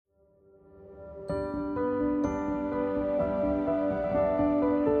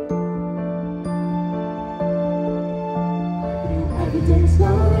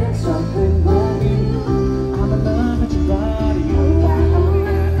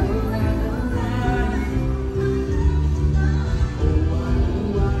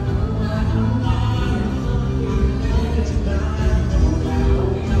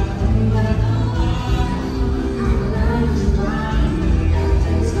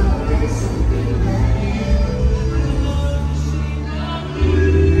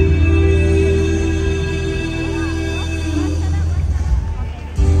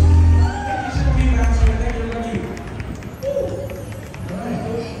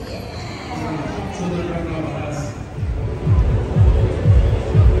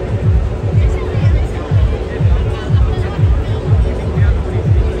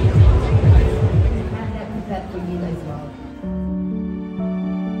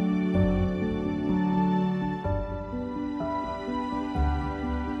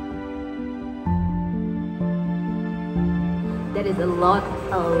That is a lot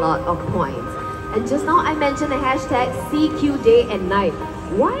of points. And just now I mentioned the hashtag CQ Day and Night.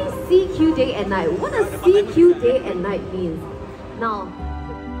 Why CQ Day and Night? What does CQ Day and Night mean? Now,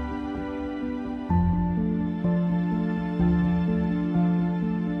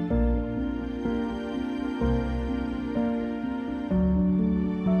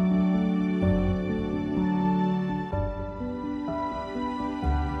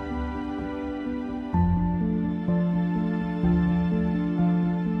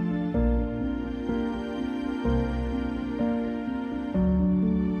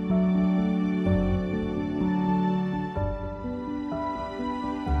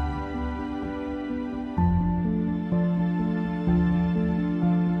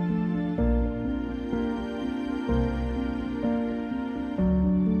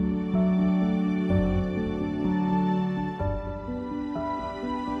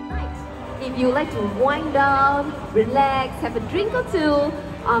 if you like to wind down, relax, have a drink or two,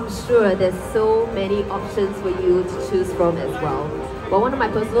 I'm sure there's so many options for you to choose from as well. But one of my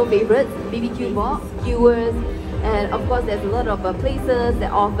personal favorites, BBQ box, skewers, and of course there's a lot of places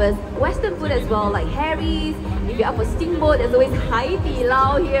that offers Western food as well, like Harry's. If you're up for steamboat, there's always Hai Di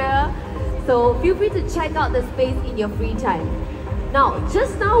Lao here. So feel free to check out the space in your free time. Now,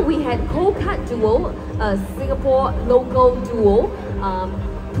 just now we had Co-Cut Duo, a Singapore local duo,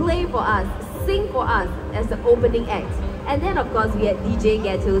 play for us, sing for us as the opening act. And then of course we had DJ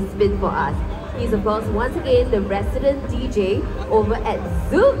Ghetto spin for us. He's of course once again the resident DJ over at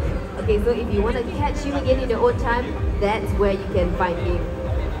Zouk. Okay, so if you want to catch him again in your own time, that's where you can find him.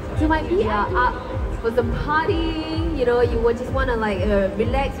 So might be up for some partying, you know, you would just want to like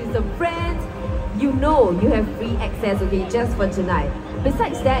relax with some friends, you know you have free access, okay, just for tonight.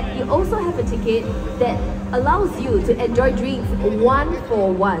 Besides that, you also have a ticket that allows you to enjoy drinks 1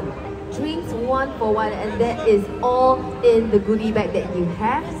 for 1. Drinks 1 for 1, and that is all in the goodie bag that you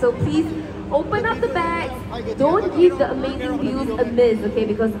have. So please open up the bags. Don't give the amazing views a miss, okay?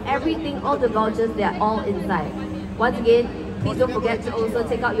 Because everything, all the vouchers, they're all inside. Once again, please don't forget to also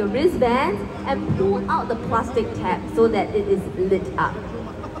take out your wristbands and pull out the plastic tab so that it is lit up.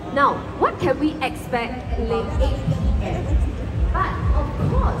 Now, what can we expect late 8 p.m.? But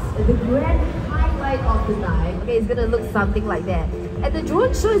of course, the grand highlight of the night, okay, is gonna look something like that. And the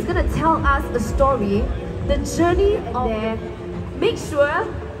drone show is gonna tell us a story, the journey of there. Make sure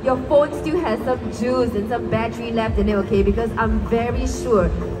your phone still has some juice and some battery left in it, okay? Because I'm very sure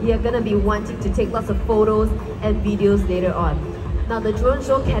you're gonna be wanting to take lots of photos and videos later on. Now the drone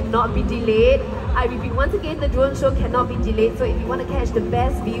show cannot be delayed. I repeat once again, the drone show cannot be delayed. So if you want to catch the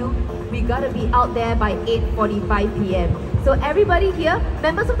best view, we gotta be out there by 8:45 p.m. So everybody here,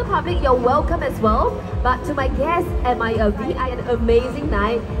 members of the public, you're welcome as well. But to my guests at my VI and amazing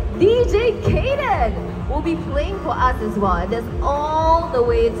night, DJ Kaden will be playing for us as well. And that's all the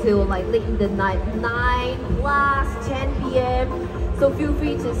way till like late in the night, 9 plus 10 p.m. So feel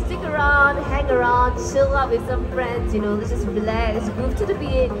free to stick around, hang around, chill out with some friends, you know, let's just relax, groove to the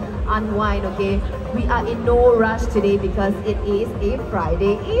beat, unwind, okay? We are in no rush today because it is a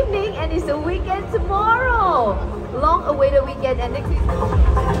Friday evening and it's a weekend tomorrow. Long awaited weekend, and next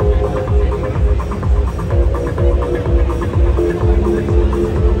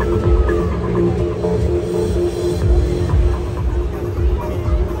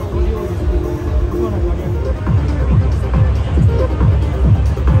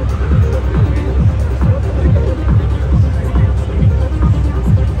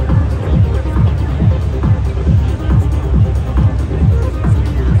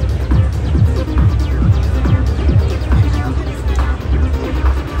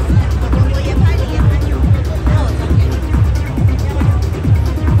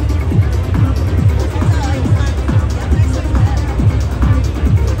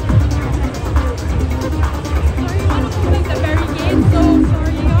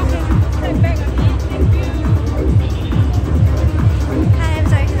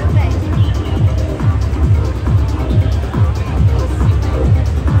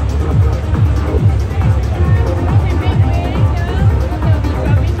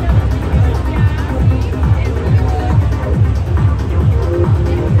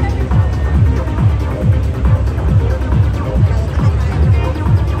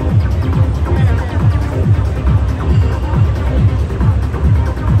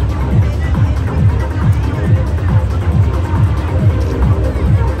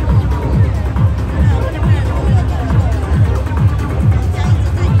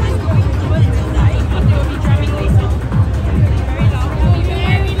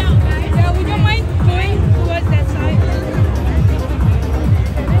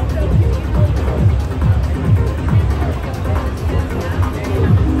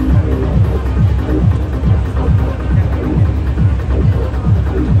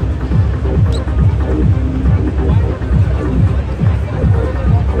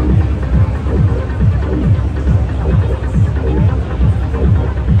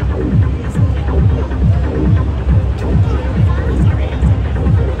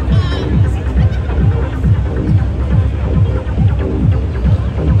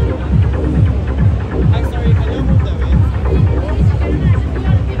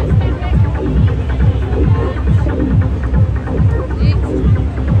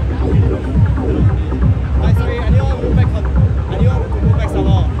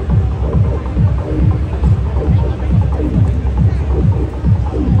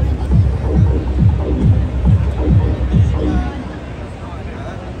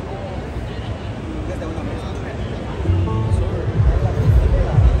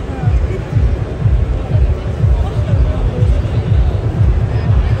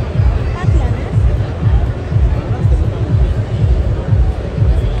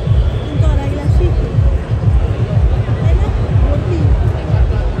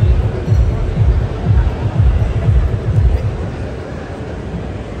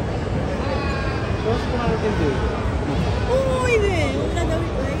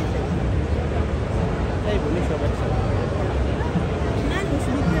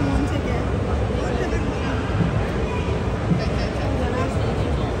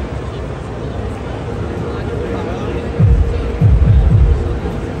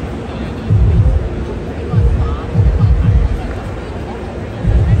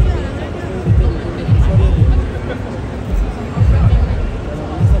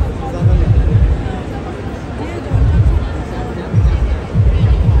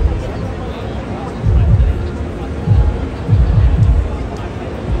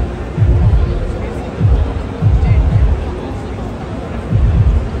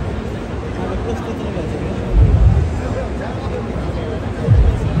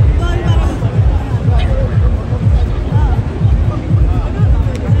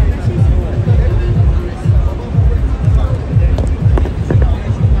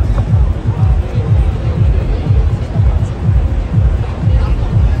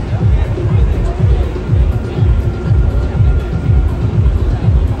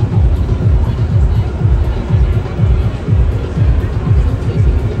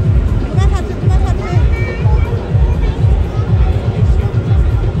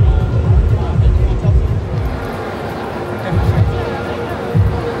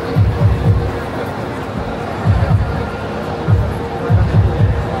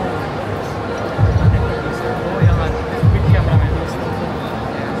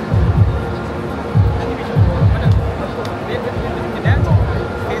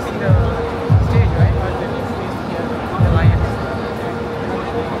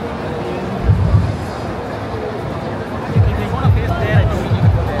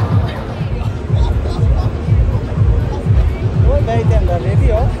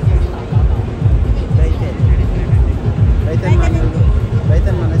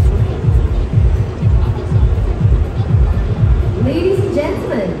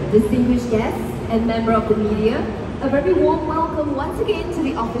gentlemen, distinguished guests, and member of the media, a very warm welcome once again to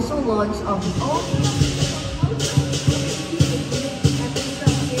the official launch of the all